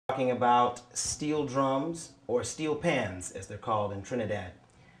Talking about steel drums, or steel pans as they're called in Trinidad.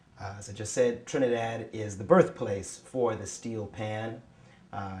 As I just said, Trinidad is the birthplace for the steel pan,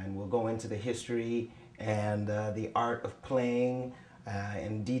 and we'll go into the history and the art of playing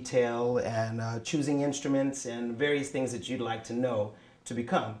in detail and choosing instruments and various things that you'd like to know to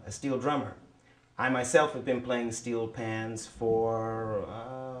become a steel drummer. I myself have been playing steel pans for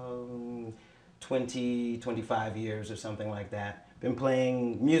 25 years or something like that. Been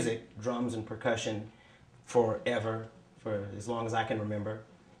playing music, drums and percussion forever, for as long as I can remember.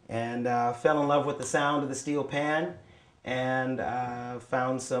 And fell in love with the sound of the steel pan, and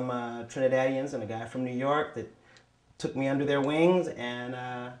found some Trinidadians and a guy from New York that took me under their wings, and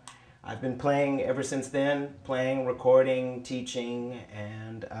I've been playing ever since then, playing, recording, teaching,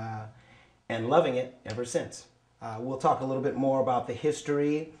 and loving it ever since. We'll talk a little bit more about the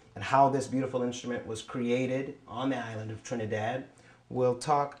history and how this beautiful instrument was created on the island of Trinidad. We'll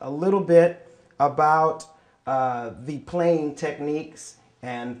talk a little bit about the playing techniques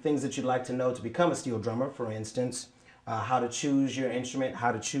and things that you'd like to know to become a steel drummer. For instance, how to choose your instrument,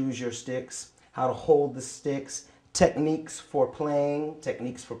 how to choose your sticks, how to hold the sticks, techniques for playing,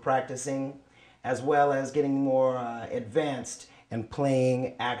 techniques for practicing, as well as getting more advanced and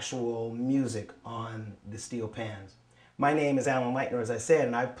playing actual music on the steel pans. My name is Alan Leitner, as I said,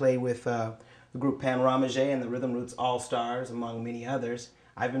 and I play with the group Pan Ramage and the Rhythm Roots All-Stars, among many others.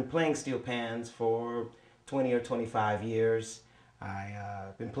 I've been playing steel pans for 20 or 25 years.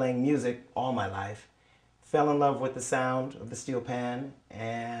 I've been playing music all my life. Fell in love with the sound of the steel pan,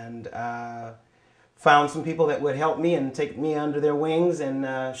 and found some people that would help me and take me under their wings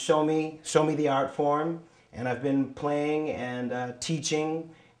and show me the art form. And I've been playing and teaching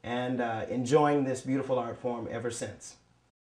and enjoying this beautiful art form ever since.